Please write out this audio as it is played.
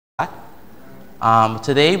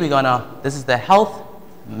Today this is the health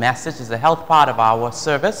message, is the health part of our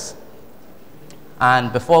service.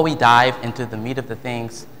 And before we dive into the meat of the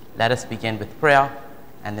things, let us begin with prayer,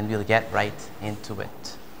 and then we'll get right into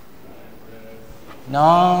it.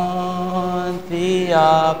 On the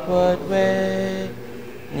upward way,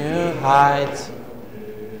 new heights,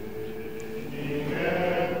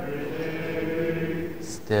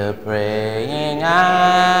 still praying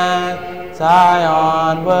as I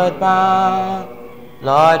onward bound.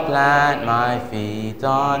 Lord, plant my feet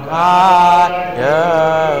on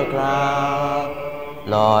higher ground.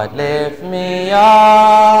 Lord, lift me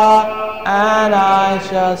up, and I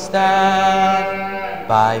shall stand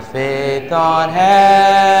by faith on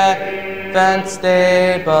heaven's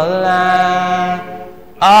stable land,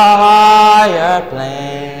 a higher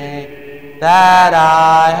plane that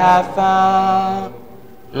I have found.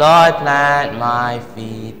 Lord, plant my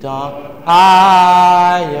feet on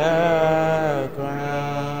higher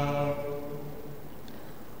ground.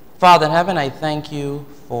 Father in heaven, I thank you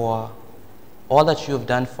for all that you have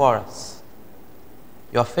done for us.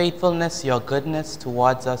 Your faithfulness, your goodness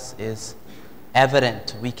towards us is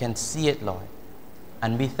evident. We can see it, Lord.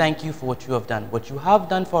 And we thank you for what you have done, what you have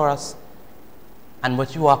done for us, and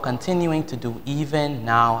what you are continuing to do even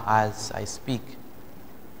now as I speak.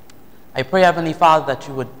 I pray, Heavenly Father, that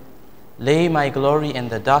you would lay my glory in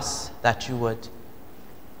the dust, that you would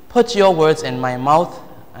put your words in my mouth,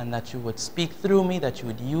 and that you would speak through me, that you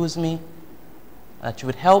would use me, that you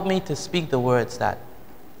would help me to speak the words that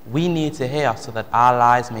we need to hear so that our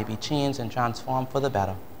lives may be changed and transformed for the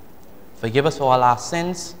better. Forgive us for all our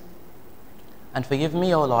sins, and forgive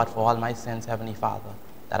me, O Lord, for all my sins, Heavenly Father,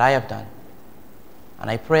 that I have done. And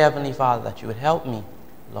I pray, Heavenly Father, that you would help me,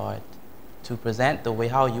 Lord, to present the way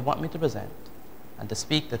how you want me to present, and to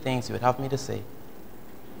speak the things you would have me to say.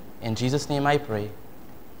 In Jesus' name I pray,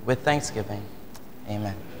 with thanksgiving.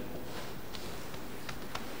 Amen.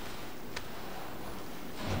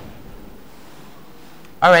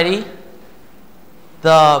 Alrighty,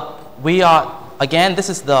 this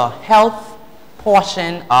is the health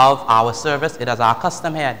portion of our service. It is our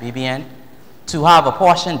custom here at BBN to have a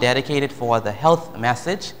portion dedicated for the health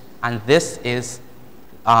message, and this is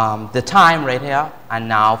the time right here and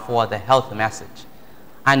now for the health message.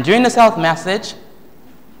 And during this health message,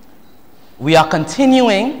 we are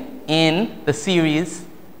continuing in the series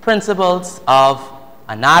Principles of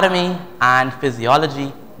Anatomy and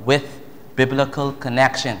Physiology with Biblical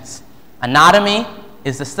Connections. Anatomy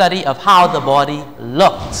is the study of how the body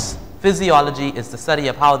looks. Physiology is the study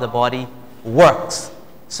of how the body works.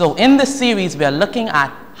 So in this series, we are looking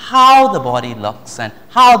at how the body looks and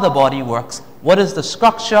how the body works. What is the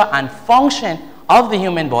structure and function of the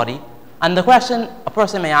human body? And the question a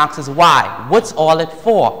person may ask is why? What's all it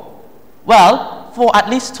for? Well, for at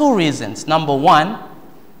least two reasons. Number one,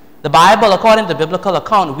 the Bible, according to the biblical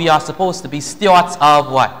account, we are supposed to be stewards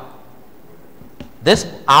of what?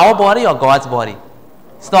 Our body or God's body?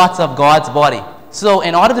 Stewards of God's body. So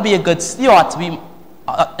in order to be a good steward,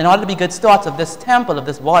 in order to be good stewards of this temple, of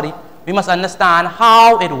this body, we must understand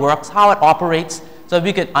how it works, how it operates, so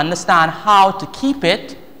we could understand how to keep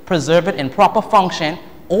it, preserve it in proper function,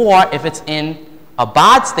 or if it's in a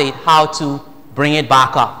bad state, how to bring it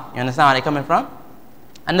back up. You understand where I'm coming from?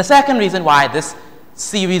 And the second reason why this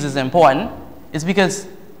series is important is because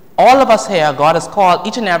all of us here, God has called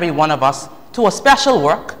each and every one of us to a special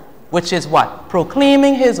work, which is what?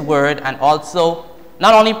 Proclaiming His word, and also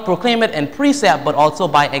not only proclaim it in precept, but also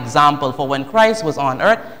by example. For when Christ was on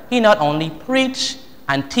earth, He not only preached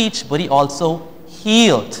and teach, but He also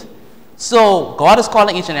healed. So God is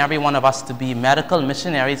calling each and every one of us to be medical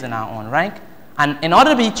missionaries in our own rank. And in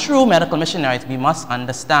order to be true medical missionaries, we must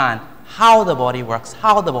understand how the body works,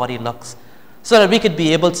 how the body looks, so that we could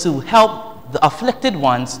be able to help the afflicted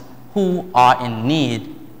ones who are in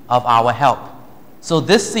need of our help. So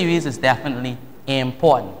this series is definitely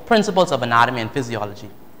important. Principles of Anatomy and Physiology.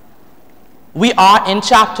 We are in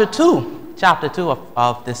chapter 2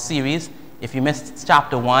 of this series. If you missed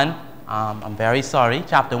chapter 1, I'm very sorry.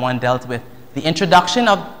 Chapter 1 dealt with the introduction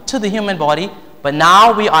to the human body, but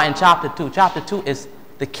now we are in chapter 2. Chapter 2 is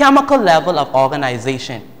the chemical level of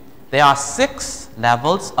organization. There are 6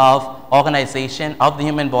 levels of organization of the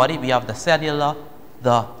human body. We have the cellular,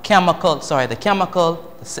 the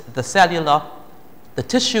cellular, the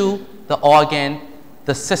tissue, the organ,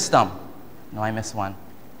 the system. No, I missed one.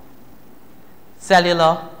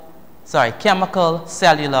 Chemical,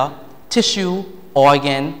 cellular, tissue,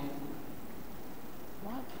 organ.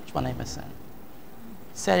 Which one am I missing?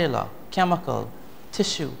 Cellular, chemical,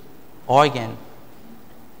 tissue, organ.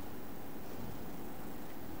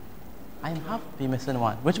 I have to be missing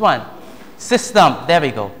one. Which one? system, there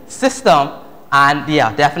we go, system, and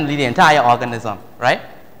yeah, definitely the entire organism, right?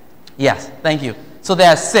 Yes, thank you. So there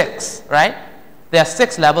are 6, right? There are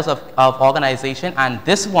 6 levels of organization, and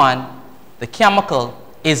this one, the chemical,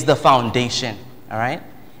 is the foundation, all right?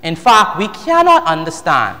 In fact, we cannot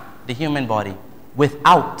understand the human body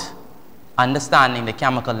without understanding the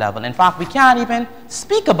chemical level. In fact, we can't even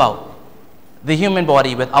speak about the human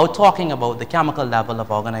body without talking about the chemical level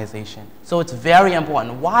of organization. So it's very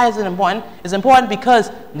important. Why is it important? It's important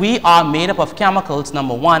because we are made up of chemicals,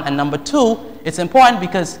 number 1, and number 2, it's important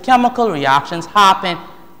because chemical reactions happen,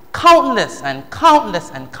 countless and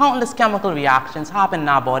countless and countless chemical reactions happen in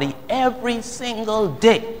our body every single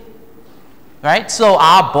day, right? So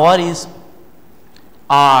our bodies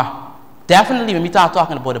are definitely, when we start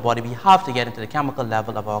talking about the body, we have to get into the chemical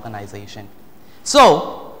level of organization.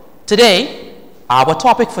 So today, our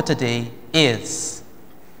topic for today is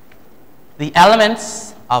the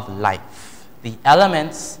elements of life. The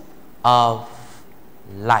elements of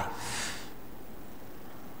life.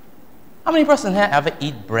 How many persons here ever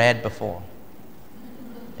eat bread before?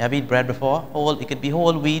 Ever eat bread before? It could be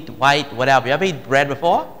whole wheat, white, whatever. You ever eat bread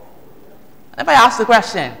before? If I ask the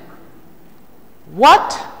question,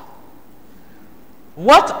 what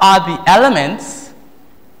are the elements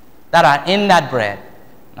that are in that bread?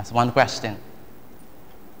 That's one question.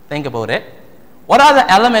 Think about it. What are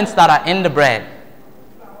the elements that are in the bread?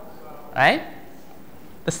 Right?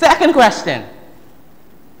 The second question,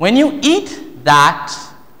 when you eat that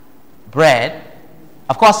bread,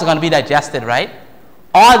 of course it's going to be digested, right?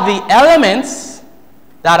 Are the elements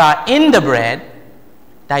that are in the bread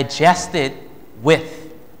digested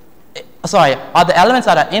with, are the elements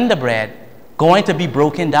that are in the bread going to be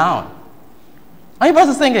broken down? How many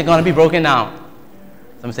persons think it's going to be broken down?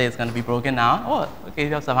 Some say it's going to be broken down. Oh, okay,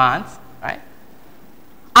 you have some hands, right?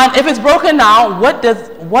 And if it's broken down, what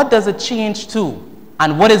does it change to?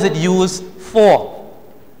 And what is it used for?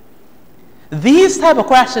 These type of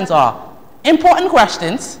questions are important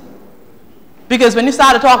questions because when you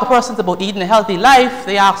start to talk to persons about eating a healthy life,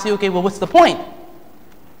 they ask you, okay, well, what's the point?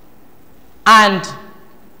 And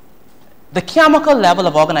the chemical level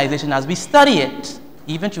of organization, as we study it,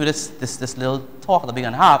 even through this little talk that we're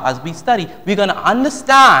going to have, as we study, we're going to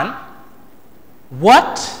understand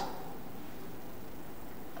what,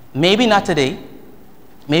 maybe not today,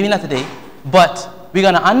 but we're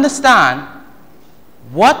going to understand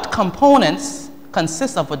what components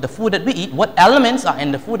consist of the food that we eat, what elements are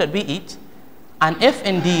in the food that we eat, and if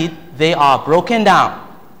indeed they are broken down.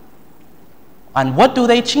 And what do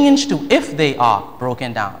they change to if they are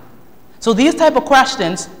broken down? So these type of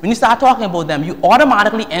questions, when you start talking about them, you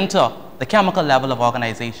automatically enter the chemical level of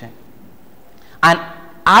organization. And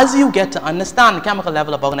as you get to understand the chemical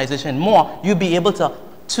level of organization more, you'll be able to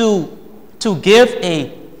give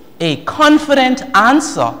a confident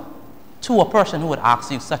answer to a person who would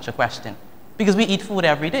ask you such a question. Because we eat food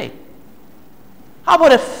every day. How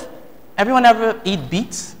about if everyone ever eat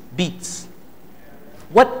beets? Beets.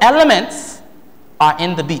 What elements are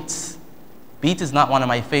in the beets? Beets is not one of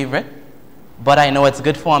my favorite, but I know it's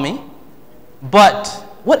good for me. But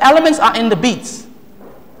what elements are in the beets?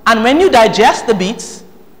 And when you digest the beets,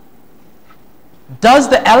 are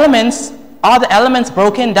the elements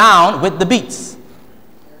broken down with the beets?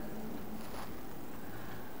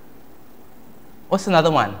 What's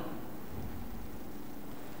another one?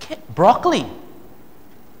 Broccoli.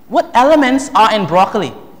 What elements are in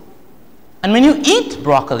broccoli? And when you eat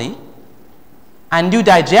broccoli, and you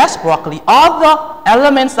digest broccoli, are the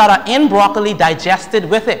elements that are in broccoli digested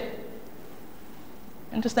with it?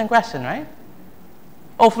 Interesting question, right?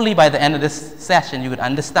 Hopefully by the end of this session you would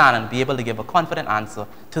understand and be able to give a confident answer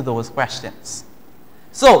to those questions.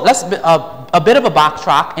 So let's a bit of a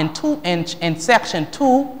backtrack. In section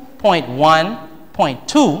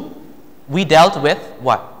 2.1.2 we dealt with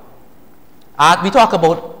what? We talked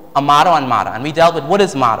about a matter and matter, and we dealt with what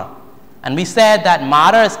is matter. And we said that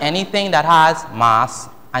matter is anything that has mass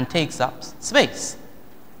and takes up space.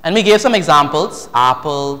 And we gave some examples: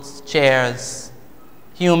 apples, chairs,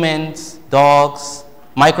 humans, dogs,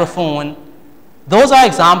 microphone. Those are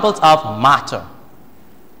examples of matter.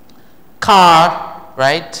 Car,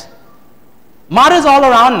 right? Matter is all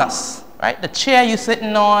around us, right? The chair you're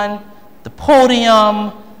sitting on, the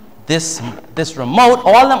podium, this remote,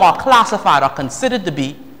 all of them are classified or considered to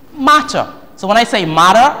be matter. So when I say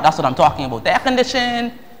matter, that's what I'm talking about. The air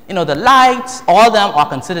condition, the lights, all of them are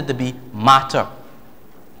considered to be matter.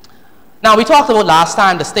 Now, we talked about last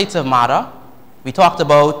time the states of matter. We talked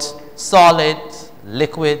about solid,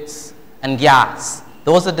 liquids, and gas.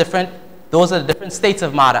 Those are the different states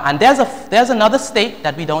of matter. And there's another state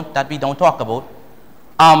that we don't talk about.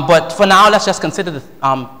 But for now, let's just consider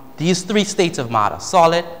these three states of matter: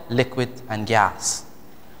 solid, liquid, and gas.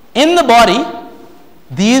 In the body,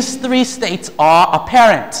 these three states are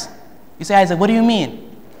apparent. You say, Isaac, what do you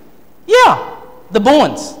mean? Yeah, the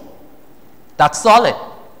bones, that's solid.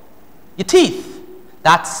 Your teeth,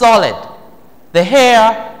 that's solid. The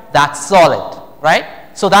hair, that's solid, right?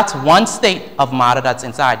 So that's one state of matter that's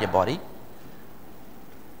inside your body.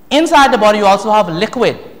 Inside the body, you also have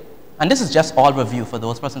liquid. And this is just all review for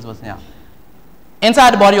those persons who are here.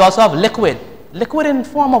 Inside the body, you also have liquid. Liquid in the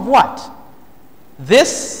form of what?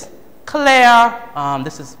 This clear,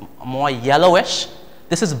 this is more yellowish.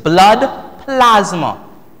 This is blood plasma.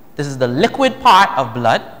 This is the liquid part of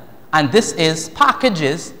blood. And this is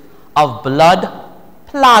packages of blood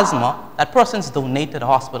plasma that persons donate to the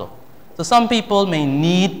hospital. So some people may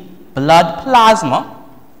need blood plasma.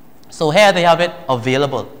 So here they have it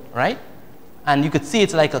available, right? And you could see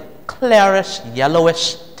it's like a clearish,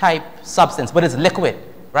 yellowish type substance, but it's liquid,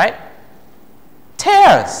 right?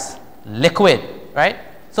 Tears, liquid, right?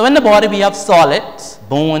 So in the body we have solids,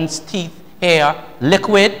 bones, teeth, hair,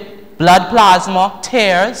 liquid, blood plasma,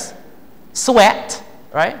 tears, sweat,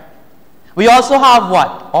 right? We also have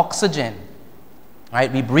what? Oxygen,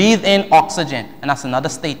 right? We breathe in oxygen, and that's another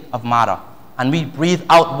state of matter. And we breathe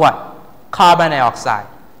out what? Carbon dioxide.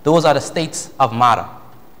 Those are the states of matter.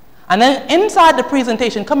 And then inside the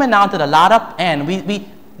presentation, coming down to the latter end,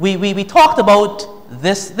 we talked about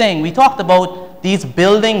this thing. We talked about these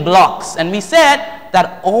building blocks. And we said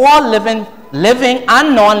that all living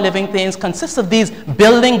and non-living things consist of these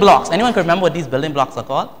building blocks. Anyone can remember what these building blocks are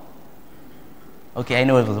called? Okay, I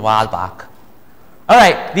know it was a while back. All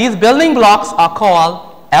right, these building blocks are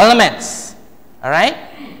called elements. All right?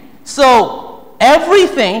 So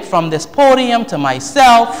everything from this podium to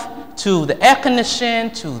myself, to the air condition,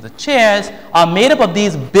 to the chairs, are made up of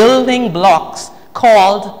these building blocks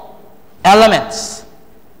called elements.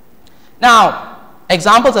 Now,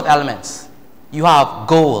 examples of elements. You have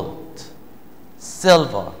gold,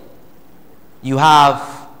 silver. You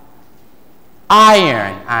have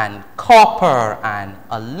iron and copper and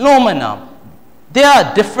aluminum. There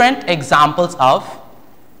are different examples of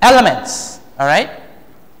elements, all right?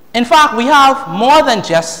 In fact, we have more than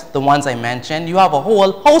just the ones I mentioned. You have a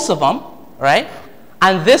whole host of them, right?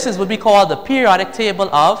 And this is what we call the periodic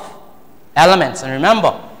table of elements. And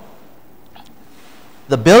remember,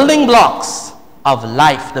 the building blocks of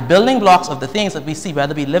life, the building blocks of the things that we see,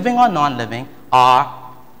 whether it be living or non-living,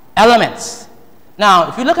 are elements. Now,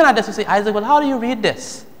 if you're looking at this, you say, Isaac, well, how do you read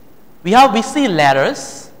this? We see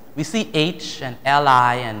letters. We see H and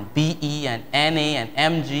Li and Be and Na and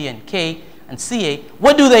Mg and K and Ca.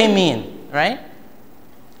 What do they mean, right?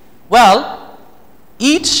 Well,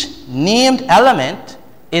 each named element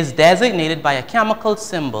is designated by a chemical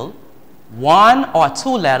symbol, one or two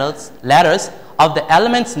letters of the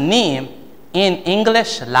element's name in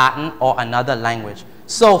English, Latin, or another language.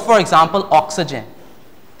 So, for example, oxygen.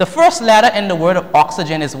 The first letter in the word of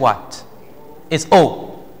oxygen is what? It's O.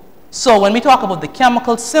 So when we talk about the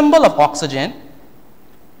chemical symbol of oxygen,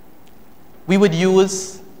 we would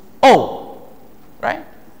use O, right?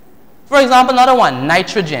 For example, another one,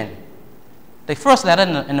 nitrogen. The first letter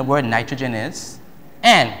in the word nitrogen is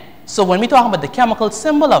N. So when we talk about the chemical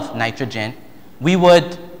symbol of nitrogen, we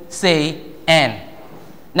would say N.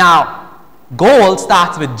 Now, gold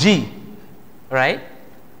starts with G, right?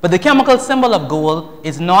 But the chemical symbol of gold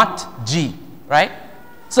is not G, right?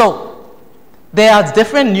 So there are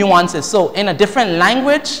different nuances. So in a different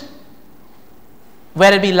language,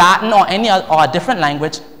 whether it be Latin or any other, or a different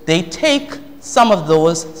language, they take some of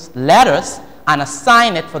those letters and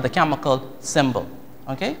assign it for the chemical symbol.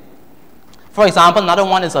 Okay? For example, another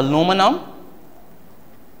one is aluminum,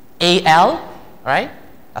 Al, right?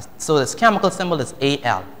 So this chemical symbol is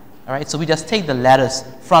Al. All right? So we just take the letters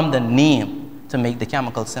from the name to make the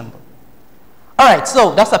chemical symbol. All right,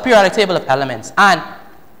 so that's a periodic table of elements. And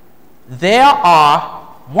there are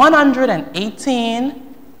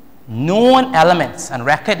 118 known elements and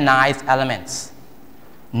recognized elements.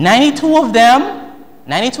 92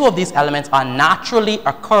 of these elements are naturally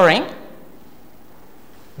occurring.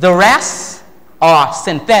 The rest are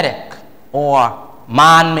synthetic or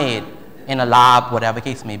man-made in a lab, whatever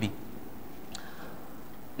case may be.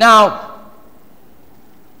 Now,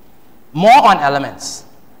 more on elements.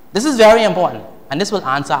 This is very important, and this will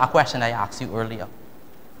answer a question I asked you earlier.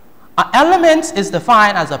 An element is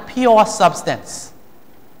defined as a pure substance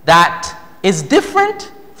that is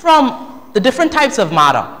different from the different types of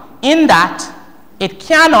matter in that it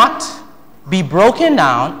cannot be broken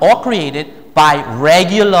down or created by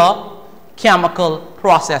regular chemical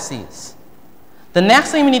processes. The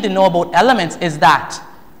next thing we need to know about elements is that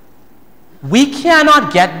We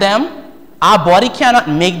cannot get them. Our body cannot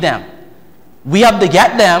make them. We have to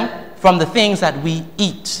get them from the things that we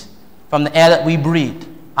eat, from the air that we breathe.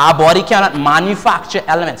 Our body cannot manufacture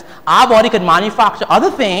elements. Our body could manufacture other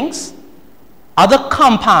things, other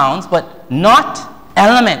compounds, but not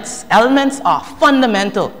elements. Elements are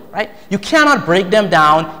fundamental, right? You cannot break them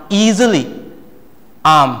down easily,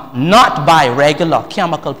 not by regular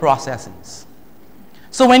chemical processes.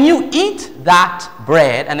 So when you eat that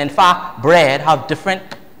bread, and in fact bread have different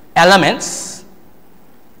elements,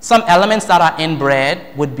 some elements that are in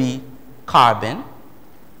bread would be carbon,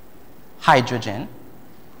 hydrogen,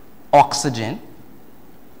 oxygen.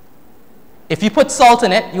 If you put salt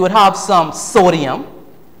in it, you would have some sodium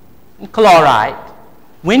and chloride.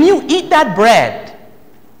 When you eat that bread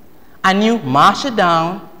and you mash it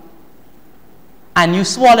down and you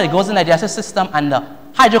swallow it, it goes in the digestive system, and the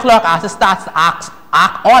hydrochloric acid starts to act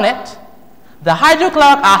on it, the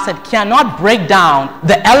hydrochloric acid cannot break down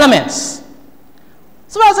the elements.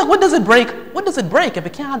 So I was like, what does it break? What does it break if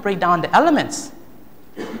it cannot break down the elements?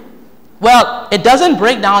 Well, it doesn't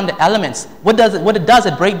break down the elements. What it does,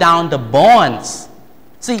 it breaks down the bonds.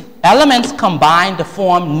 See, elements combine to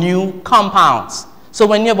form new compounds. So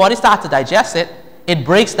when your body starts to digest it, it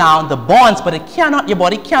breaks down the bonds, but your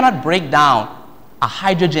body cannot break down a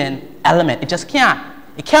hydrogen element. It just can't.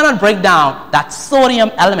 It cannot break down that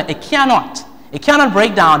sodium element. It cannot. It cannot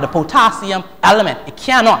break down the potassium element. It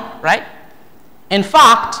cannot, right? In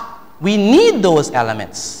fact, we need those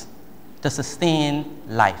elements to sustain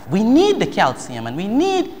life. We need the calcium, and we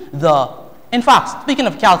need in fact, speaking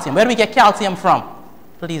of calcium, where do we get calcium from?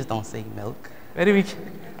 Please don't say milk. Where do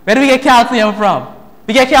we get calcium from?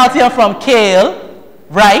 We get calcium from kale,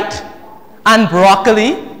 right? And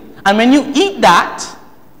broccoli. And when you eat that,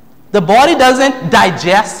 the body doesn't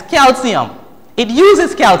digest calcium. It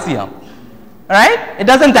uses calcium, right? It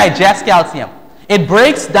doesn't digest calcium. It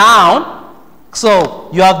breaks down. So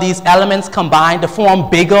you have these elements combined to form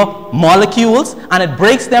bigger molecules, and it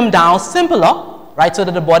breaks them down simpler, right? So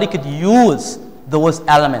that the body could use those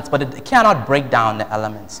elements, but it cannot break down the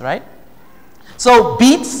elements, right? So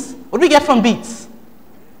beets, what do we get from beets?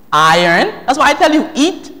 Iron. That's why I tell you,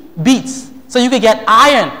 eat beets, so you could get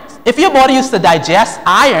iron. If your body used to digest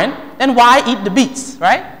iron, then why eat the beets,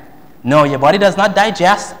 right? No, your body does not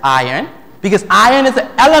digest iron, because iron is an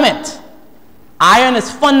element. Iron is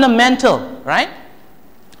fundamental, right?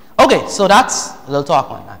 Okay, so that's a little talk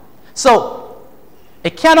on that. So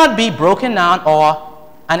it cannot be broken down,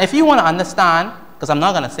 and if you want to understand, because I'm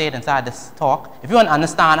not going to say it inside this talk, if you want to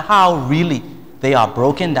understand how really they are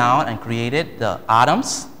broken down and created, the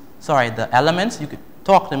elements, you could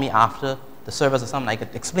talk to me after the service or something. I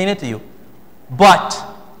could explain it to you. But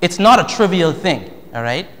it's not a trivial thing, all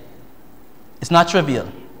right? It's not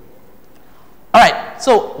trivial. All right,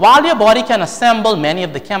 so while your body can assemble many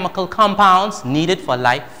of the chemical compounds needed for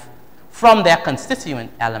life from their constituent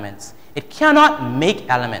elements, it cannot make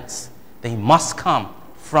elements. They must come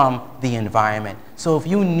from the environment. So if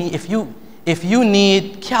you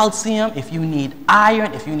need calcium, if you need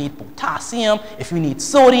iron, if you need potassium, if you need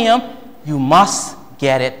sodium, you must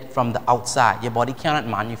get it from the outside. Your body cannot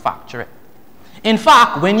manufacture it. In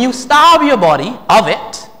fact, when you starve your body of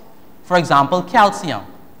it, for example, calcium,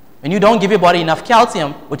 when you don't give your body enough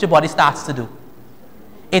calcium, what your body starts to do?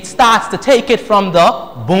 It starts to take it from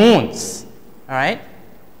the bones, all right?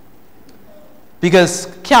 Because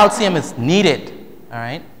calcium is needed, all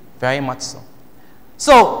right? Very much so.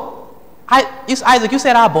 So, Isaac, you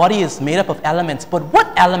said our body is made up of elements, but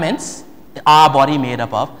what elements is our body made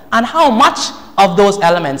up of? And how much of those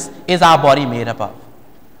elements is our body made up of?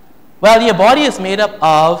 Well, your body is made up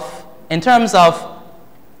of, in terms of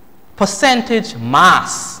percentage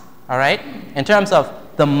mass, all right? In terms of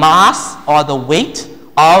the mass or the weight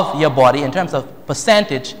of your body, in terms of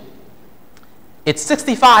percentage, it's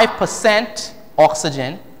 65%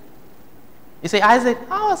 oxygen. You say, Isaac,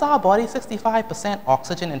 how is our body 65%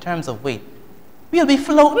 oxygen in terms of weight? We'll be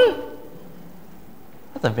floating.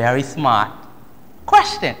 That's a very smart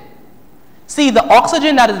question. See, the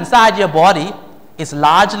oxygen that is inside your body is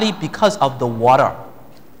largely because of the water,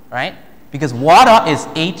 right? Because water is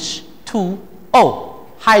H2O.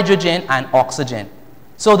 Hydrogen and oxygen.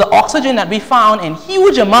 So the oxygen that we found in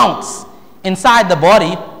huge amounts inside the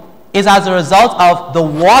body is as a result of the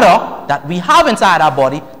water that we have inside our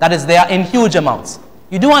body that is there in huge amounts.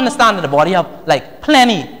 You do understand that the body have like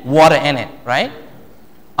plenty water in it, right?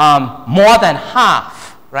 More than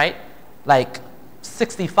half, right? Like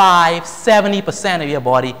 65, 70% of your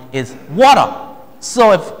body is water.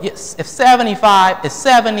 So if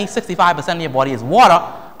 65% of your body is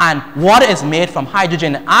water, and water is made from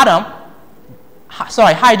hydrogen atom,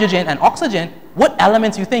 hydrogen and oxygen, what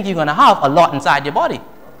elements you think you're going to have a lot inside your body?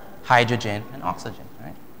 Hydrogen and oxygen,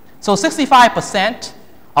 right? So 65%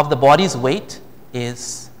 of the body's weight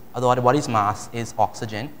is, or the body's mass is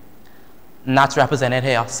oxygen. And that's represented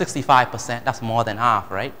here, 65%. That's more than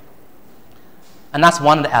half, right? And that's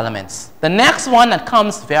one of the elements. The next one that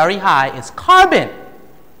comes very high is carbon.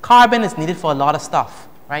 Carbon is needed for a lot of stuff,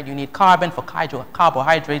 right? You need carbon for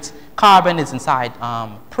carbohydrates. Carbon is inside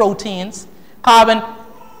proteins. Carbon,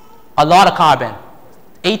 a lot of carbon,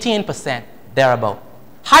 18%, thereabout.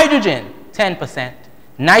 Hydrogen, 10%.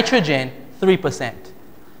 Nitrogen, 3%.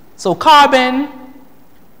 So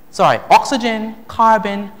oxygen,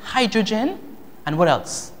 carbon, hydrogen, and what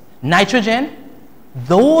else? Nitrogen.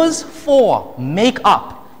 Those four make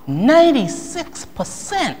up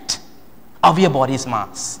 96% of your body's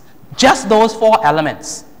mass. Just those four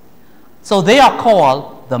elements. So they are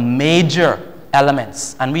called the major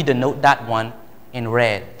elements, and we denote that one in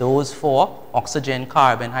red. Those four, oxygen,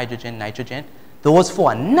 carbon, hydrogen, nitrogen, those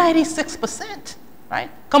four, 96%, right?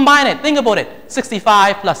 Combine it, think about it.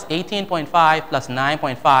 65 plus 18.5 plus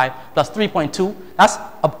 9.5 plus 3.2,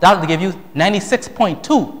 that'll give you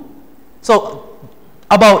 96.2. So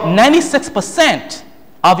about 96%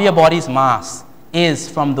 of your body's mass is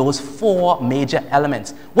from those four major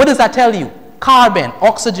elements. What does that tell you? Carbon,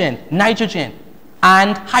 oxygen, nitrogen,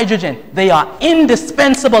 and hydrogen, they are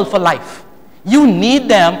indispensable for life. You need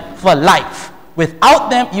them for life. Without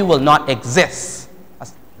them, you will not exist.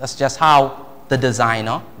 That's just how the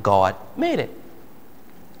designer, God, made it.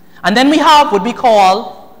 And then we have what we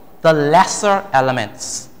call the lesser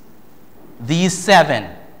elements. These seven: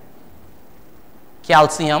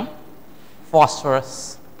 calcium,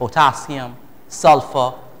 phosphorus, potassium,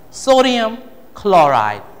 sulfur, sodium,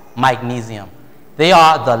 chloride, magnesium. They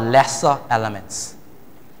are the lesser elements.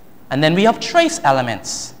 And then we have trace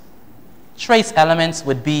elements. Trace elements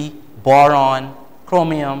would be boron,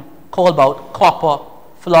 chromium, cobalt, copper,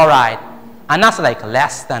 fluoride. And that's like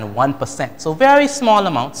less than 1%. So very small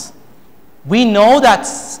amounts. We know that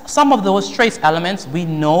some of those trace elements, we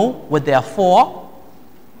know what they're for.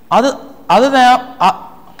 Other than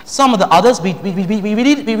some of the others, we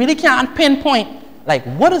really can't pinpoint, like,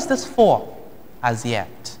 what is this for as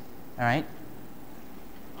yet? All right?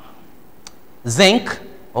 Zinc.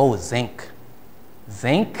 Oh, zinc.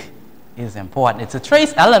 Zinc is important. It's a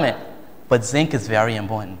trace element, but zinc is very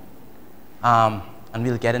important. And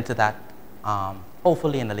we'll get into that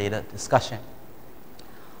hopefully in a later discussion.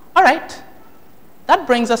 All right. That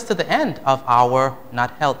brings us to the end of our,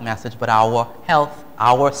 not health message, but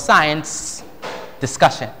our science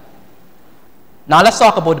discussion. Now let's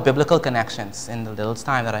talk about the biblical connections in the little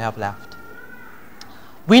time that I have left.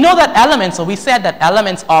 We know that elements, so we said that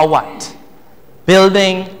elements are what?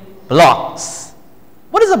 Building blocks.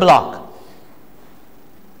 What is a block?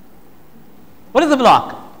 What is a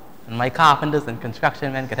block? And my carpenters and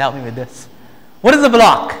construction men could help me with this. What is a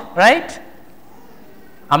block, right?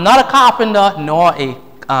 I'm not a carpenter nor a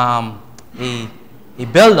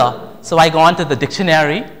builder, so I go onto the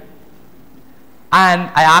dictionary and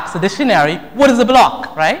I ask the dictionary, what is a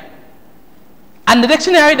block, right? And the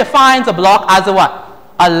dictionary defines a block as a what?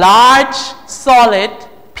 A large, solid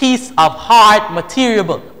piece of hard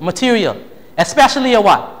material, especially a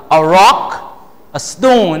what? A rock, a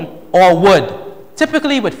stone, or wood,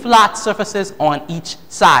 typically with flat surfaces on each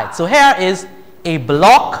side. So here is a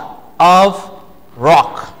block of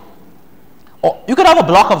rock. Or you could have a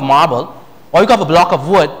block of marble, or you could have a block of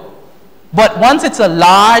wood, but once it's a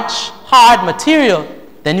large, hard material,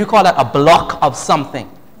 then you call that a block of something.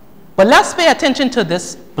 But let's pay attention to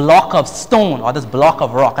this block of stone or this block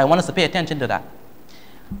of rock. I want us to pay attention to that.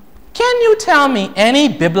 Can you tell me any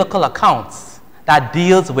biblical accounts that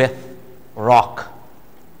deals with rock?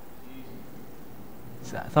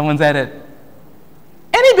 Someone said it.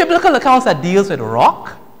 Any biblical accounts that deals with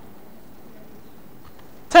rock?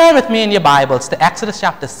 Turn with me in your Bibles to Exodus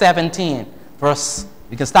chapter 17,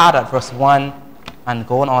 we can start at verse 1 and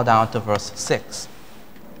go on all down to verse 6.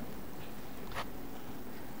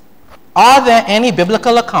 Are there any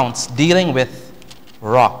biblical accounts dealing with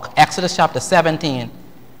rock? Exodus chapter 17,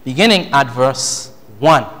 beginning at verse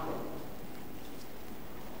 1. All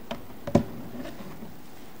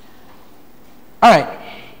right.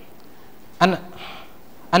 And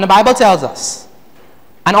the Bible tells us,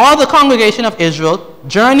 and all the congregation of Israel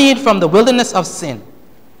journeyed from the wilderness of Sin,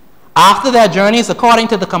 after their journeys according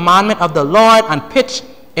to the commandment of the Lord, and pitched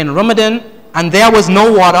in Rumedan, and there was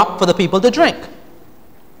no water for the people to drink.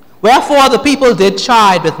 Wherefore the people did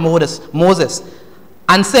chide with Moses,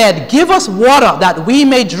 and said, give us water that we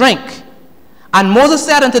may drink. And Moses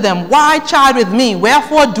said unto them, Why chide with me?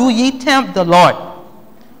 Wherefore do ye tempt the Lord?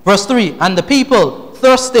 Verse 3, And the people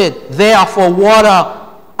thirsted there for water,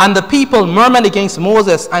 and the people murmured against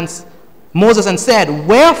Moses and said,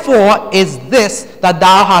 Wherefore is this that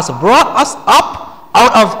thou hast brought us up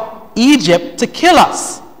out of Egypt to kill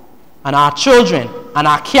us, and our children and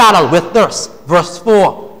our cattle with thirst? Verse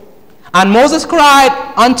 4, And Moses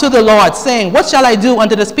cried unto the Lord, saying, What shall I do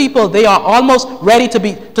unto this people? They are almost ready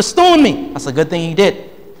to stone me. That's a good thing he did.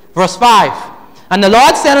 Verse 5, And the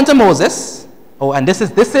Lord said unto Moses, and this is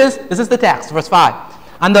the text, verse 5.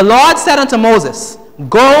 And the Lord said unto Moses,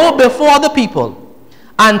 Go before the people,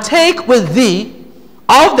 and take with thee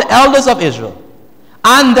of the elders of Israel,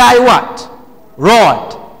 and thy what?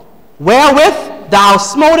 Rod, wherewith thou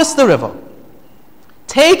smotest the river.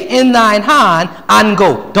 Take in thine hand, and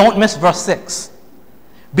go. Don't miss verse 6.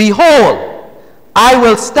 Behold, I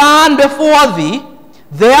will stand before thee,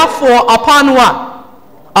 therefore upon what?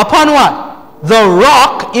 Upon what? The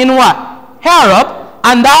rock in what? Horeb,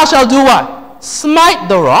 and thou shalt do what? Smite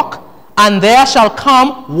the rock, and there shall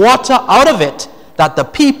come water out of it, that the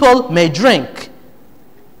people may drink.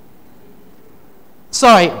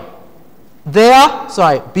 Behold,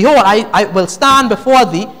 I will stand before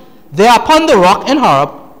thee, there upon the rock in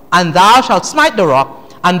Horeb, and thou shalt smite the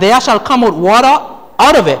rock, and there shall come out water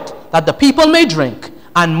out of it, that the people may drink.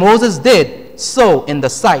 And Moses did so in the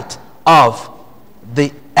sight of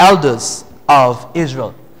the elders of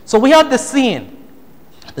Israel. So we have this scene.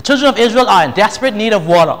 The children of Israel are in desperate need of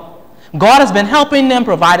water. God has been helping them,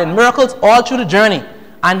 providing miracles all through the journey.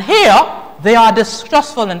 And here, they are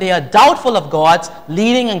distrustful and they are doubtful of God's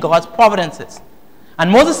leading and God's providences.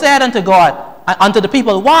 And Moses said unto the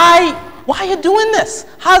people, Why are you doing this?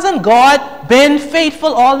 Hasn't God been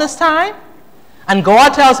faithful all this time? And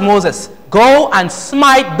God tells Moses, Go and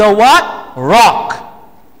smite the what?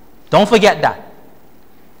 Rock. Don't forget that.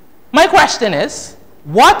 My question is,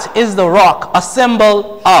 what is the rock a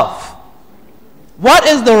symbol of? What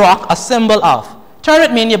is the rock a symbol of? Turn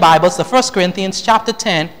with me in your Bibles to 1 Corinthians chapter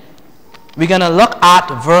 10. We're going to look at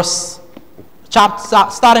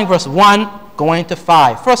starting verse 1, going to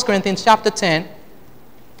 5. 1 Corinthians chapter 10.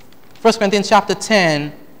 1 Corinthians chapter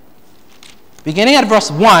 10, beginning at verse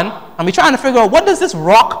 1. And we're trying to figure out, what does this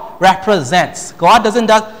rock represent? God doesn't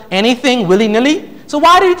do anything willy-nilly. So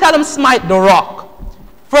why did he tell them smite the rock?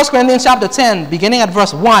 1 Corinthians chapter 10, beginning at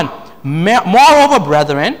verse 1. Moreover,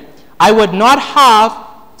 brethren, I would not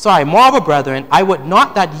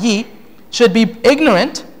that ye should be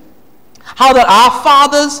ignorant how that our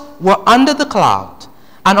fathers were under the cloud,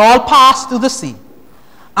 and all passed through the sea,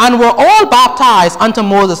 and were all baptized unto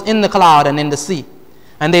Moses in the cloud and in the sea,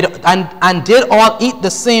 and did all eat the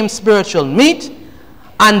same spiritual meat,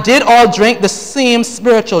 and did all drink the same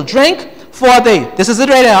spiritual drink, for they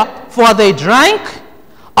drank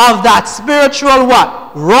of that spiritual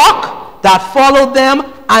what? Rock that followed them,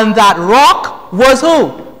 and that rock was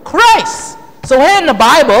who? Christ. So here in the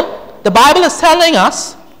Bible is telling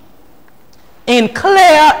us in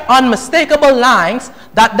clear, unmistakable lines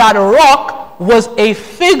that rock was a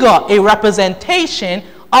figure, a representation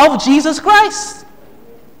of Jesus Christ.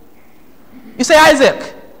 You say,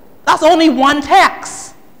 Isaac, that's only one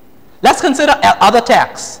text. Let's consider other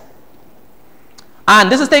texts.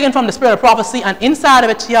 And this is taken from the Spirit of Prophecy, and inside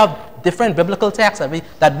of it you have different biblical texts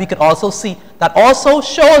that we could also see, that also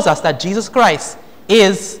shows us that Jesus Christ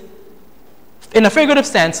is, in a figurative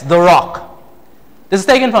sense, the rock. This is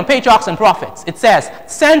taken from Patriarchs and Prophets. It says,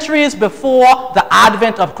 centuries before the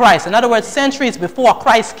advent of Christ. In other words, centuries before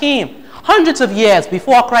Christ came, hundreds of years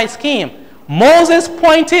before Christ came, Moses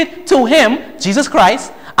pointed to him, Jesus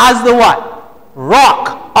Christ, as the what?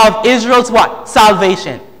 Rock of Israel's what?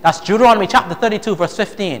 Salvation. That's Deuteronomy chapter 32, verse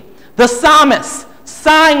 15. The psalmist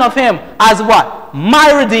sang of him as what?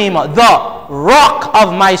 My Redeemer, the rock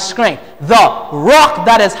of my strength, the rock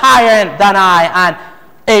that is higher than I, and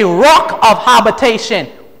a rock of habitation,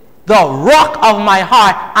 the rock of my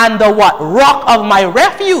heart, and the what? Rock of my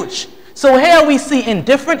refuge. So here we see in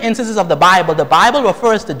different instances of the Bible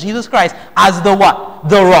refers to Jesus Christ as the what?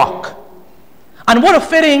 The rock. And what a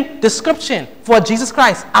fitting description for Jesus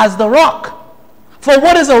Christ as the rock. For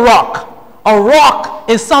what is a rock? A rock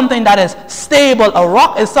is something that is stable. A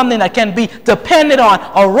rock is something that can be depended on.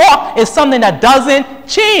 A rock is something that doesn't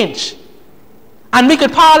change. And we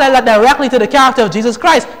could parallel that directly to the character of Jesus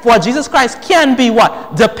Christ. For Jesus Christ can be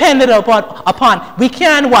what? Depended upon. We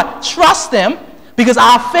can what? Trust him, because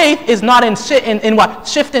our faith is not in what?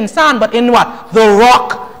 Shifting sand, but in what? The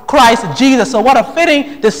rock, Christ Jesus. So what a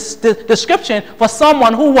fitting description for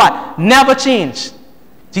someone who what? Never changed.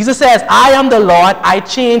 Jesus says, I am the Lord, I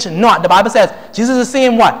change not. The Bible says, Jesus is the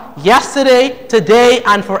same what? Yesterday, today,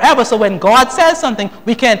 and forever. So when God says something,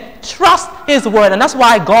 we can trust his word. And that's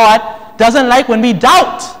why God doesn't like when we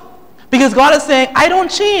doubt. Because God is saying, I don't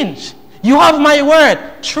change. You have my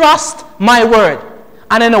word. Trust my word.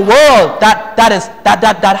 And in a world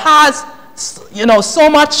that has, so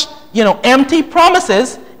much, empty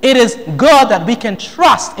promises, it is good that we can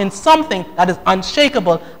trust in something that is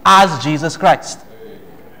unshakable as Jesus Christ.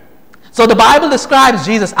 So the Bible describes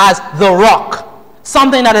Jesus as the rock,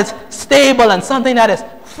 something that is stable and something that is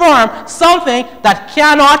firm, something that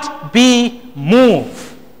cannot be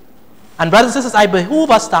moved. And brothers and sisters, I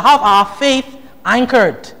behoove us to have our faith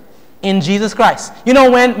anchored in Jesus Christ. You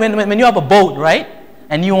know, when you have a boat, right?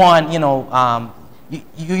 And you're on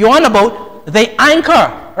a boat, they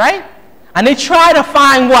anchor, right? And they try to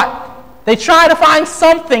find what? They try to find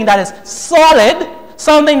something that is solid,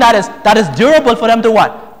 something that is durable for them to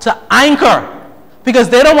what? To anchor, because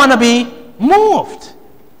they don't want to be moved.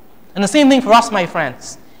 And the same thing for us, my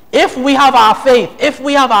friends. If we have our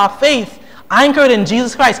faith anchored in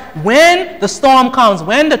Jesus Christ, when the storm comes,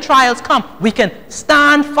 when the trials come, we can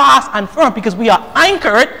stand fast and firm because we are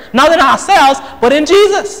anchored not in ourselves but in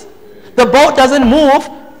Jesus. The boat doesn't move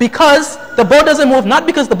not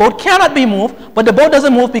because the boat cannot be moved, but the boat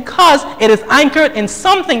doesn't move because it is anchored in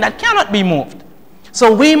something that cannot be moved.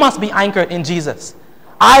 So we must be anchored in Jesus.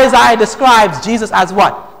 Isaiah describes Jesus as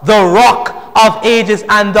what? The rock of ages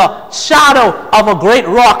and the shadow of a great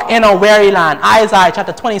rock in a weary land. Isaiah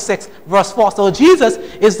chapter 26 verse 4. So Jesus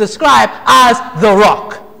is described as the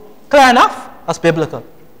rock. Clear enough? That's biblical.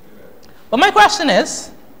 But my question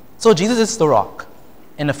is, so Jesus is the rock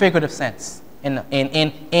in a figurative sense.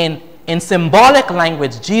 In symbolic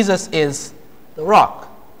language, Jesus is the rock.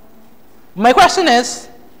 My question is,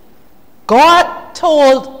 God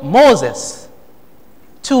told Moses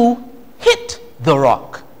to hit the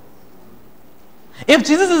rock. If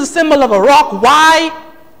Jesus is a symbol of a rock, why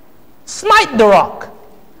smite the rock?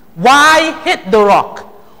 Why hit the rock?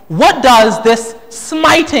 What does this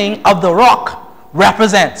smiting of the rock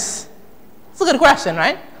represent? It's a good question,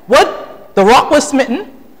 right? What the rock was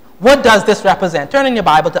smitten, what does this represent? Turn in your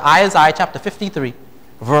Bible to Isaiah chapter 53,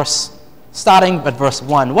 starting at verse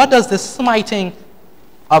 1. What does this smiting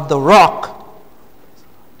of the rock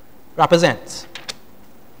represent?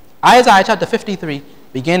 Isaiah chapter 53,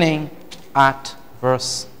 beginning at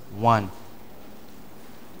verse 1.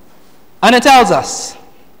 And it tells us,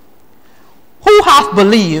 who hath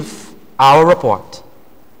believed our report?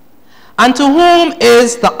 And to whom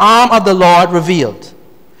is the arm of the Lord revealed?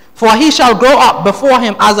 For he shall grow up before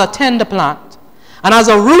him as a tender plant, and as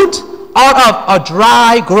a root out of a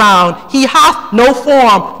dry ground. He hath no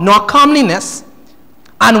form nor comeliness,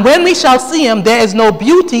 and when we shall see him, there is no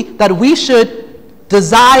beauty that we should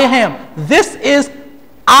desire him. This is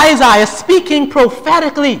Isaiah speaking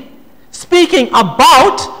prophetically, speaking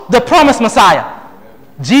about the promised Messiah,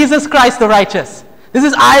 Jesus Christ the righteous. This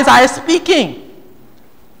is Isaiah speaking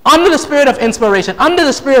under the spirit of inspiration, under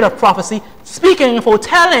the spirit of prophecy, speaking and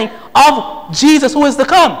foretelling of Jesus who is to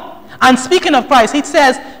come. And speaking of Christ, he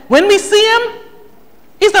says, when we see him,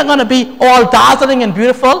 he's not going to be all dazzling and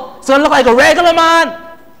beautiful. He's going to look like a regular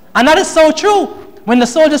man. And that is so true. When the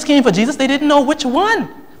soldiers came for Jesus, they didn't know which one,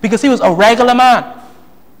 because he was a regular man.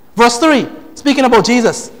 Verse 3, speaking about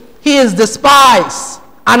Jesus, he is despised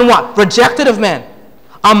and what? Rejected of men,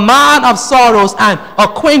 a man of sorrows and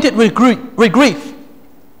acquainted with grief.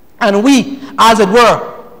 And we, as it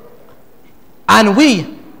were,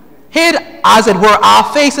 hid, as it were,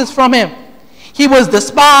 our faces from him. He was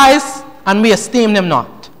despised, and we esteemed him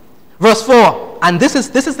not. Verse 4, and this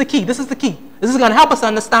is the key. This is going to help us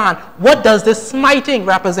understand what does this smiting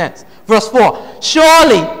represent. Verse 4,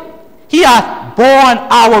 surely he hath borne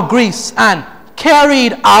our griefs and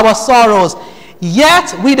carried our sorrows,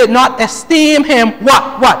 yet we did not esteem him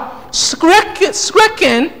what?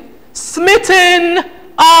 Stricken, smitten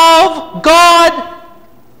of God.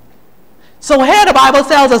 So here the Bible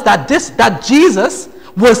tells us that Jesus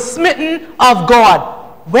was smitten of God.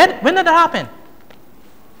 When did that happen?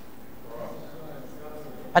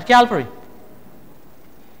 At Calvary.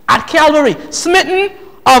 At Calvary. Smitten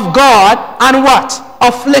of God and what?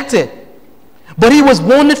 Afflicted. But he was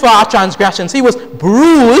wounded for our transgressions. He was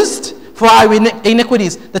bruised for our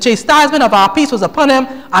iniquities. The chastisement of our peace was upon him,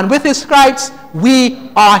 and with his stripes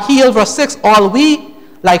we are healed. Verse 6, all we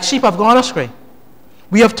like sheep have gone astray.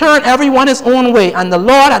 We have turned everyone his own way, and the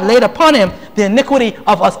Lord had laid upon him the iniquity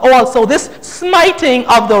of us all. So this smiting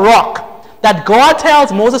of the rock that God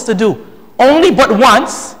tells Moses to do only but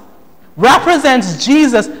once represents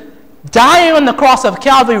Jesus dying on the cross of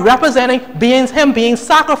Calvary, representing him being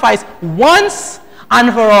sacrificed once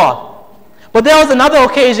and for all. But there was another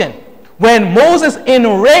occasion when Moses,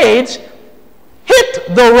 in rage,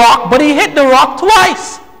 hit the rock, but he hit the rock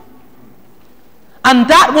twice. And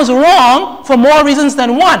that was wrong for more reasons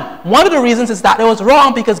than one. One of the reasons is that it was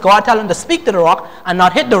wrong because God told him to speak to the rock and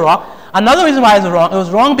not hit the rock. Another reason why it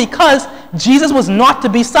was wrong because Jesus was not to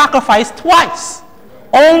be sacrificed twice,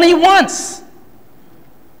 only once.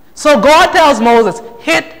 So God tells Moses,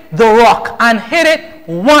 hit the rock, and hit it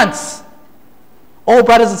once. Oh,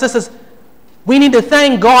 brothers and sisters, we need to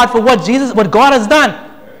thank God for what God has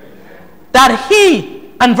done. That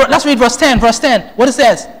let's read verse 10, what it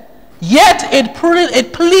says. Yet it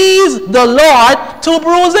pleased the Lord to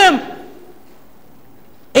bruise him.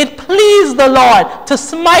 It pleased the Lord to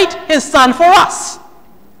smite his son for us.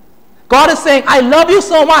 God is saying, I love you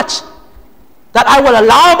so much that I will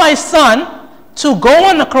allow my son to go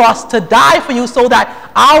on the cross to die for you so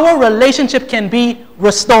that our relationship can be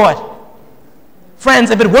restored. Friends,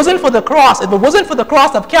 if it wasn't for the cross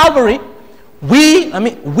of Calvary, we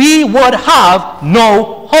would have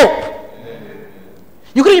no hope.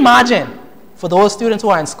 You could imagine, for those students who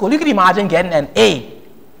are in school, you could imagine getting an A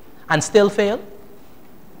and still fail.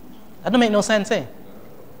 That don't make no sense, eh?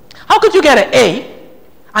 How could you get an A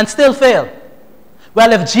and still fail?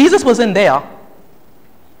 Well, if Jesus was in there,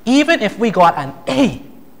 even if we got an A,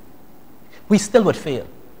 we still would fail.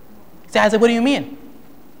 See, Isaac, what do you mean?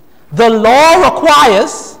 The law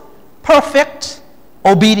requires perfect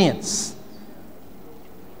obedience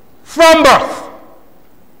from birth.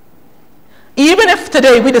 Even if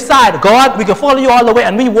today we decide, God, we can follow you all the way,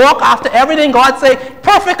 and we walk after everything God say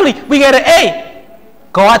perfectly, we get an A,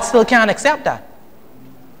 God still can't accept that.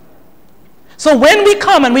 So when we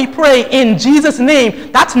come and we pray in Jesus'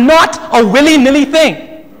 name, that's not a willy-nilly thing.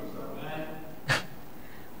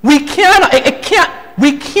 We cannot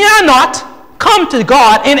come to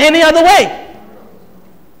God in any other way.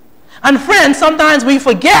 And friends, sometimes we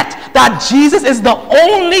forget that Jesus is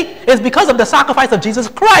because of the sacrifice of Jesus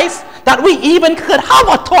Christ that we even could have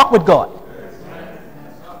a talk with God.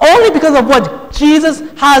 Only because of what Jesus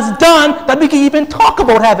has done that we can even talk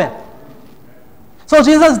about heaven. So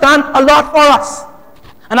Jesus has done a lot for us.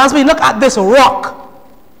 And as we look at this rock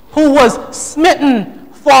who was smitten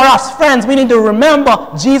for us, friends, we need to remember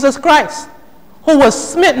Jesus Christ, who was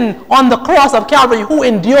smitten on the cross of Calvary, who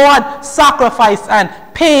endured sacrifice and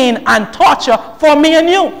pain and torture for me and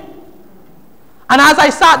you. And as I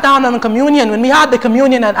sat down in communion, when we had the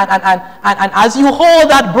communion, and as you hold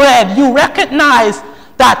that bread, you recognize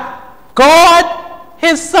that God,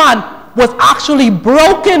 his son, was actually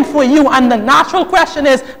broken for you. And the natural question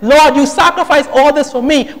is, Lord, you sacrificed all this for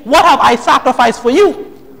me. What have I sacrificed for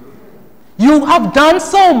you? You have done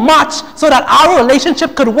so much so that our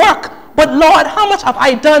relationship could work. But Lord, how much have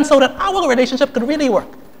I done so that our relationship could really work?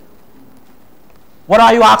 What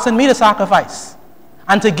are you asking me to sacrifice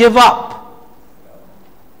and to give up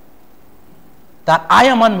that I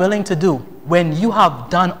am unwilling to do when you have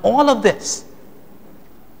done all of this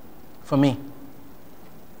for me?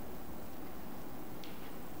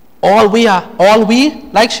 All we,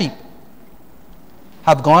 like sheep,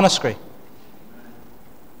 have gone astray.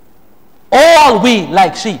 All we,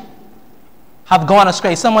 like sheep, have gone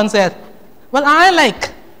astray. Someone said, well, I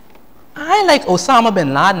like Osama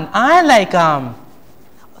bin Laden. I like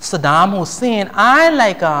Saddam Hussein. I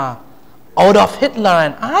like Adolf Hitler,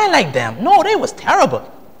 and I like them. No, they was terrible.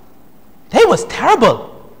 They was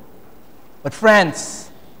terrible. But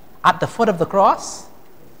friends, at the foot of the cross,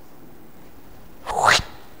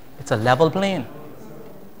 it's a level plane.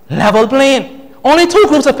 Level plane. Only two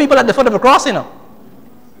groups of people at the foot of the cross, you know.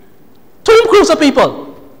 Two groups of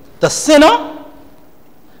people. The sinner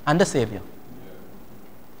and the Savior.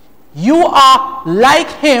 You are like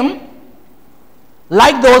him,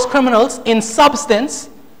 like those criminals in substance,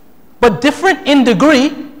 but different in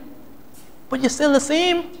degree, but you're still the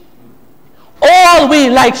same. All we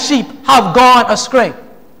like sheep have gone astray.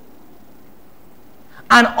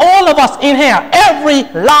 And all of us in here, every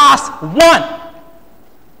last one,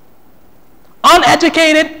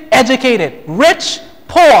 uneducated, educated, rich,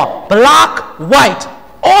 poor, black, white,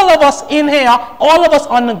 all of us in here, all of us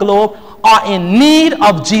on the globe are in need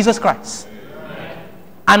of Jesus Christ. Amen.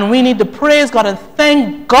 And we need to praise God and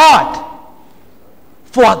thank God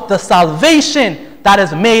for the salvation that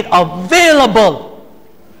is made available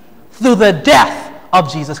through the death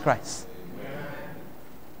of Jesus Christ. Amen.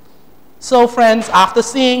 So friends, after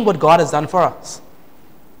seeing what God has done for us,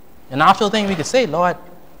 the natural thing we could say, Lord,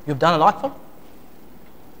 you've done a lot for me.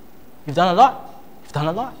 You've done a lot. You've done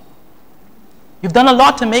a lot. You've done a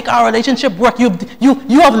lot to make our relationship work. You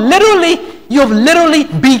have literally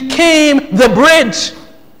became the bridge.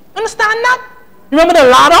 Understand that? Remember the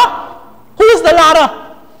ladder? Who is the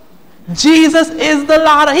ladder? Jesus is the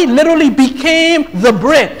ladder. He literally became the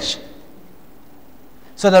bridge.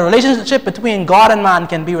 So the relationship between God and man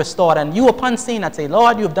can be restored. And you upon seeing that say,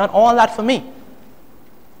 Lord, you've done all that for me.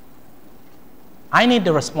 I need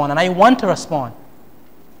to respond, and I want to respond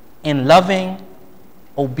in loving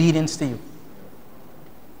obedience to you.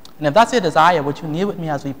 And if that's your desire, would you kneel with me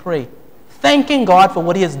as we pray, thanking God for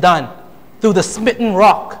what he has done through the smitten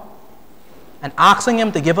rock and asking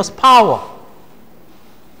him to give us power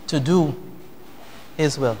to do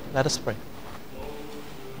his will. Let us pray.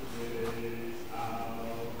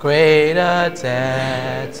 Greater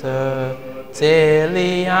debtor,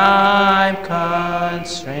 daily I'm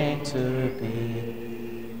constrained to be.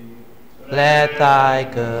 Let thy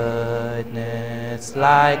goodness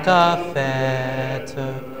like a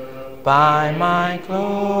fetter bind my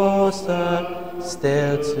closer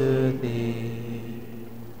still to thee.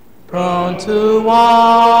 Prone to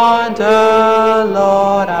wander,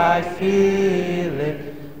 Lord, I feel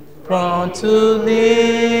it. Prone to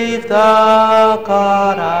leave the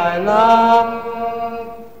God I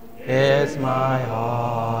love. Here's my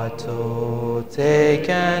heart to take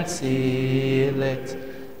and seal it.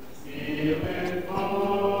 Seal it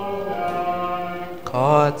all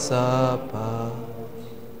God's above.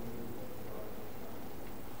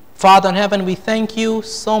 Father in heaven, we thank you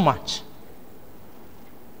so much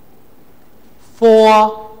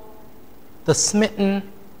for the smitten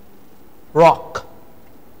rock.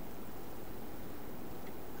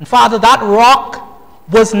 And Father, that rock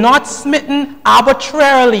was not smitten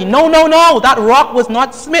arbitrarily. No. That rock was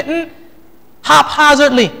not smitten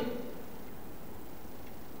haphazardly.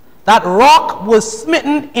 That rock was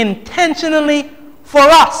smitten intentionally for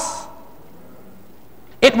us.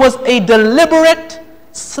 It was a deliberate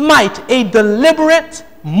smite, a deliberate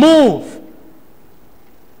move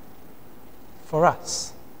for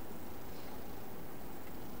us.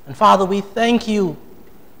 And Father, we thank you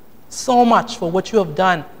so much for what you have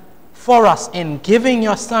done for us in giving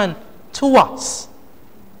your Son to us.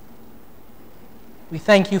 We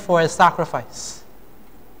thank you for his sacrifice.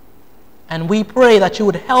 And we pray that you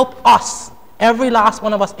would help us, every last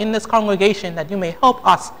one of us in this congregation, that you may help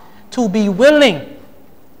us to be willing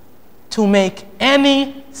to make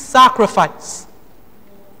any sacrifice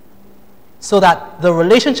so that the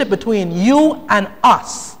relationship between you and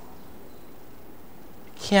us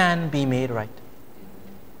can be made right.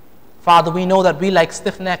 Father, we know that we, like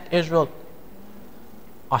stiff-necked Israel,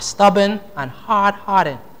 are stubborn and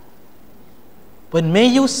hard-hearted. But may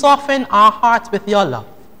you soften our hearts with your love.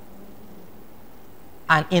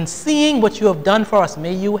 And in seeing what you have done for us,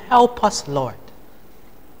 may you help us, Lord,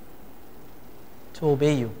 to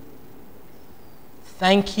obey you.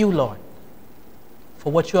 Thank you, Lord,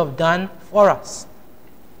 for what you have done for us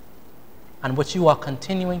and what you are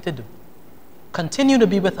continuing to do. Continue to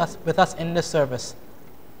be with us in this service,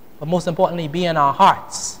 but most importantly, be in our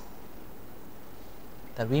hearts,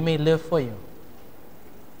 that we may live for you.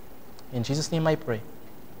 In Jesus' name I pray.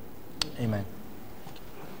 Amen.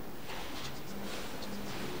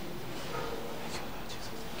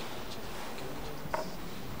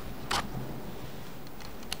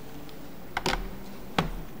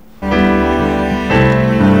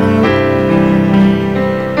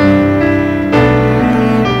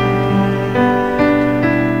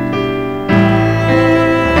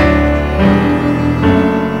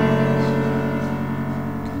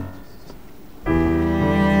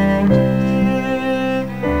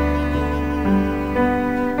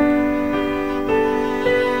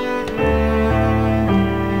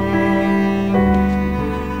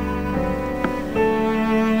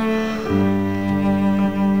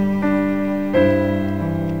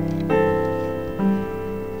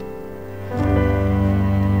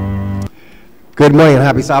 Good morning and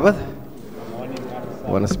happy Sabbath. I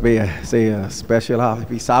want to say a special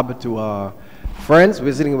happy Sabbath to our friends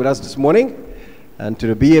visiting with us this morning, and to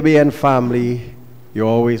the BABN family. You're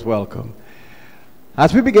always welcome.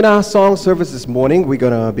 As we begin our song service this morning, we're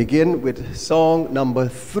going to begin with song number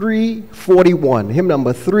 341, hymn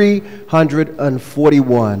number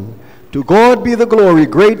 341. To God be the glory,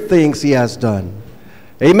 great things he has done.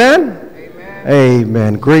 Amen? Amen.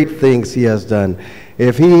 Amen. Great things he has done.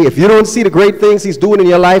 If you don't see the great things he's doing in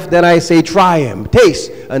your life, then I say try him, taste,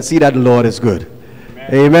 and see that the Lord is good.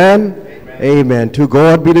 Amen. Amen. Amen. Amen. To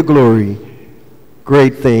God be the glory,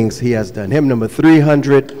 great things he has done. Hymn number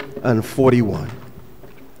 341.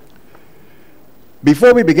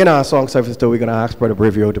 Before we begin our song service, though, we're going to ask Brother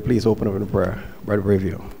Brevio to please open up in prayer. Brother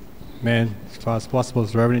Brevio. Amen. far as possible,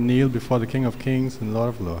 reverently kneel before the King of Kings and Lord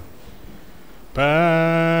of Lords.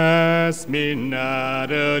 Pass me not,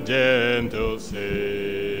 a gentle Savior,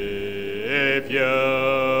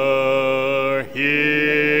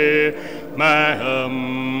 hear my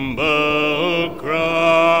humble cry,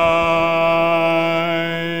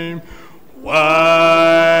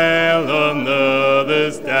 while on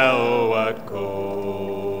others thou art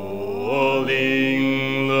calling,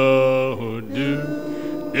 Lord,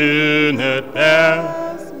 do not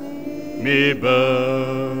pass me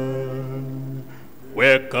by.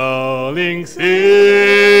 We're calling Savior,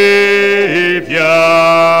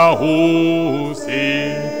 who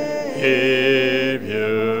Savior,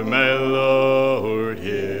 my Lord,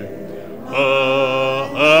 hear a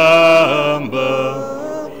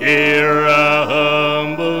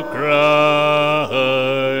humble cry,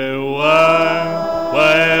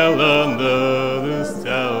 while on others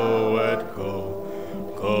thou art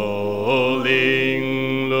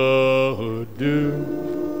calling, Lord,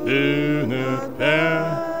 do not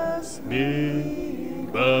pass me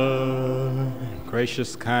by.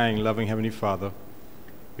 Gracious, kind, loving Heavenly Father,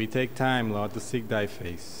 we take time, Lord, to seek thy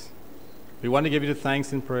face. We want to give you the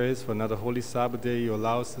thanks and praise for another holy Sabbath day you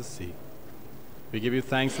allow us to see. We give you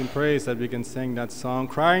thanks and praise that we can sing that song,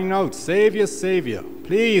 crying out, Savior, Savior,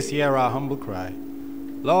 please hear our humble cry.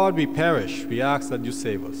 Lord, we perish. We ask that you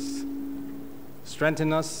save us.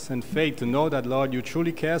 Strengthen us in faith to know that, Lord, you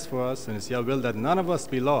truly cares for us, and it's your will that none of us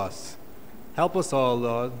be lost. Help us all,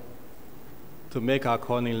 Lord, to make our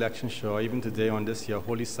calling election sure, even today on this your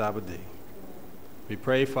holy Sabbath day. We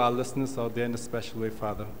pray for our listeners out there in a special way,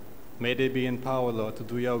 Father. May they be empowered, Lord, to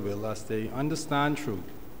do your will as they understand truth.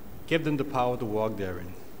 Give them the power to walk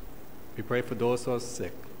therein. We pray for those who are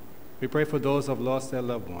sick. We pray for those who have lost their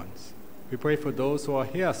loved ones. We pray for those who are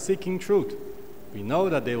here seeking truth. We know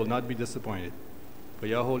that they will not be disappointed. For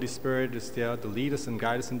your Holy Spirit is there to lead us and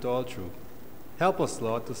guide us into all truth. Help us,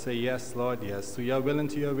 Lord, to say yes, Lord, yes, to your will and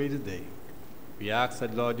to your way today. We ask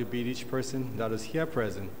that, Lord, you be each person that is here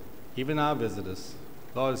present, even our visitors.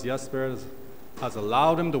 Lord, as your Spirit has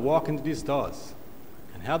allowed them to walk into these doors,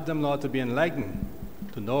 and help them, Lord, to be enlightened,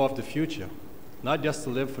 to know of the future, not just to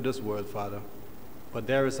live for this world, Father, but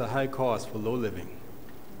there is a high cost for low living.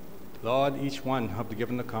 Lord, each one have to give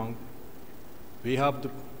an account. We have,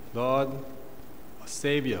 Lord, a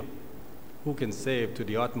Savior who can save to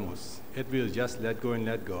the utmost. It will just let go and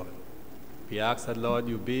let God. We ask that, Lord,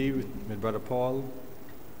 you be with Brother Paul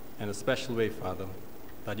in a special way, Father,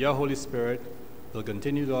 that your Holy Spirit will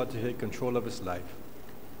continue, Lord, to take control of his life.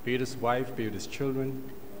 Be with his wife, be with his children.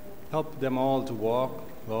 Help them all to walk,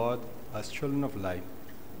 Lord, as children of light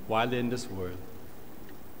while they're in this world.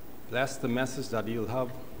 Bless the message that he'll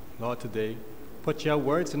have, Lord, today. Put your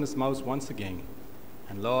words in his mouth once again.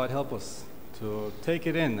 And, Lord, help us to take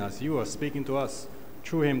it in as you are speaking to us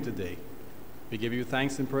through him today. We give you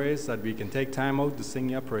thanks and praise that we can take time out to sing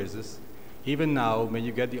your praises. Even now, may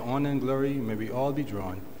you get the honor and glory. May we all be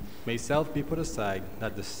drawn. May self be put aside,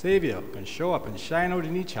 that the Savior can show up and shine out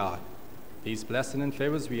in each heart. These blessings and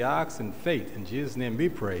favors we ask in faith. In Jesus' name we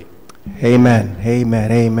pray. Amen,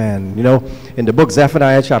 amen, amen. You know, in the book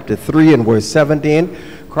Zephaniah chapter 3 and verse 17,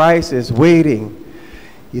 Christ is waiting.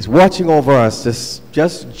 He's watching over us.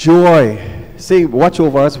 Just joy. Watch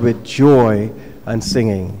over us with joy and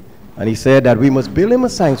singing. And he said that we must build him a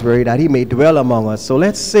sanctuary that he may dwell among us. So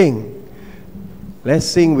let's sing. Let's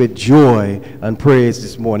sing with joy and praise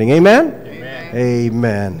this morning. Amen? Amen.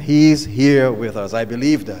 Amen. He's here with us. I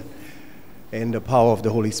believe that. In the power of the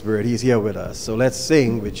Holy Spirit, he's here with us. So let's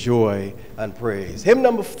sing with joy and praise. Hymn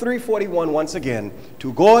number 341 once again.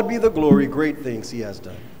 To God be the glory, great things he has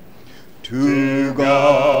done. To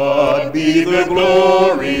God be the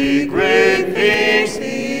glory, great things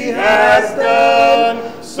he has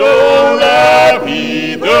done. So loved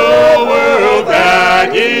he the world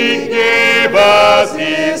that he gave us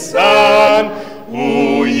his Son,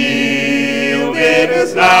 who yielded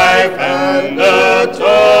his life and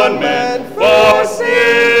atonement for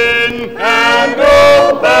sin, and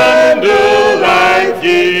opened the life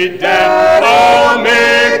he that all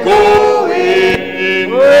may go in.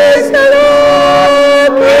 Praise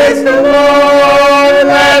the Lord,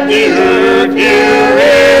 let the earth hear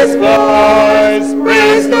his voice.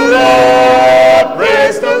 Praise the Lord.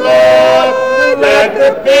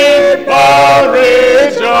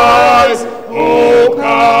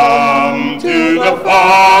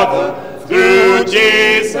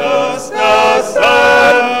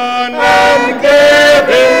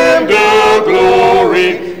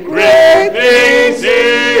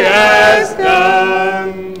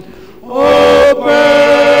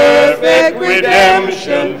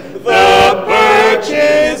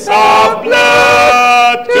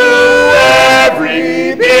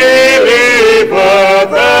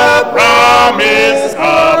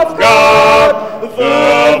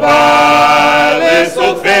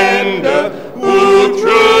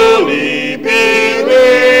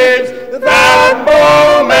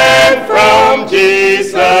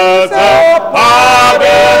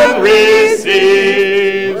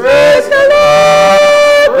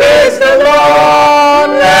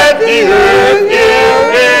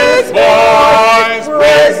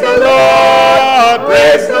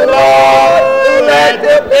 Praise the Lord. Let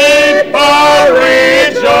the people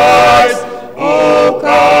rejoice. Oh,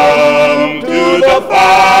 come to the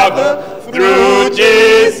Father through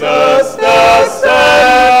Jesus the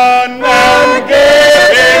Son, and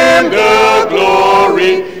give him the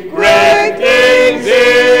glory. Great things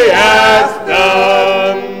he has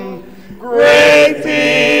done. Great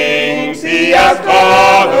things he has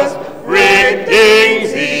taught us. Great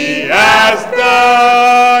things he has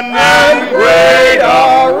done. And great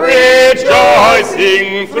are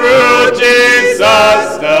rejoicing through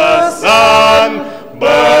Jesus the Son.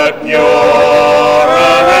 But purer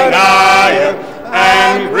and higher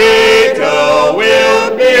and greater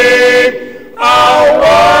will be our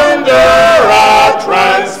wonder, our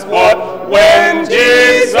transport, when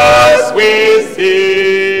Jesus we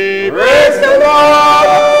see. Praise the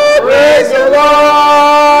Lord, praise the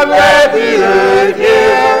Lord, let the earth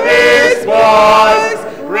hear his voice.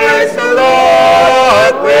 Praise the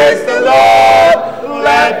Lord,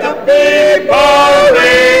 let the people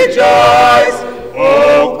rejoice.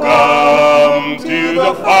 Oh, come to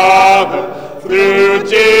the Father through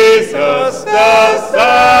Jesus the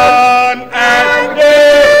Son, and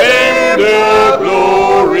give him the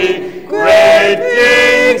glory. Great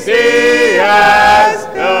things he has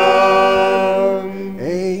done.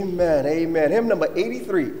 Amen, amen. Hymn number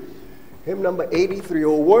 83. Hymn number 83.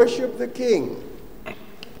 Oh, worship the King,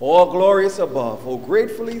 all glorious above. Oh,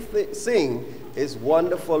 gratefully sing his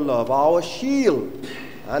wonderful love. Our shield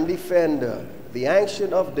and defender, the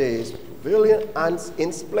ancient of days, pavilion and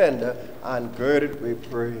in splendor, and girded with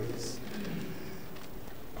praise.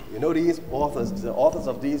 You know, these authors, the authors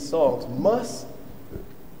of these songs, must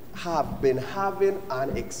have been having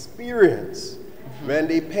an experience when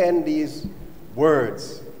they penned these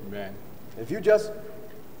words. Amen. If you just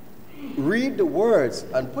read the words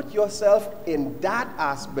and put yourself in that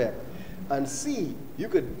aspect and see, you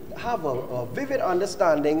could have a vivid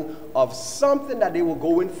understanding of something that they were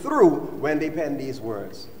going through when they penned these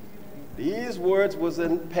words. These words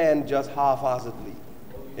wasn't penned just haphazardly.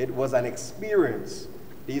 It was an experience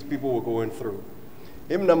these people were going through.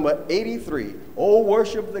 Hymn number 83. Oh,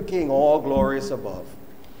 worship the King, all glorious above.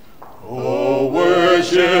 Oh,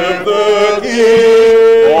 worship the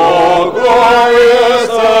King, all glorious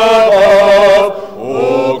above.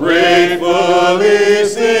 Oh, gratefully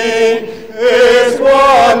sing his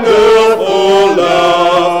wonderful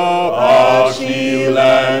love. Our shield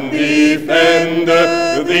and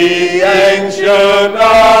defender, the ancient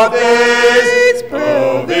of days,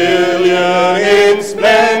 pavilion in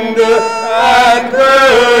splendor and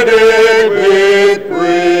girded with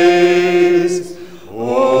praise.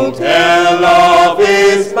 Oh, tell of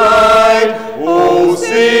his might, oh,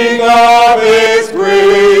 sing of his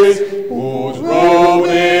grace. Oh,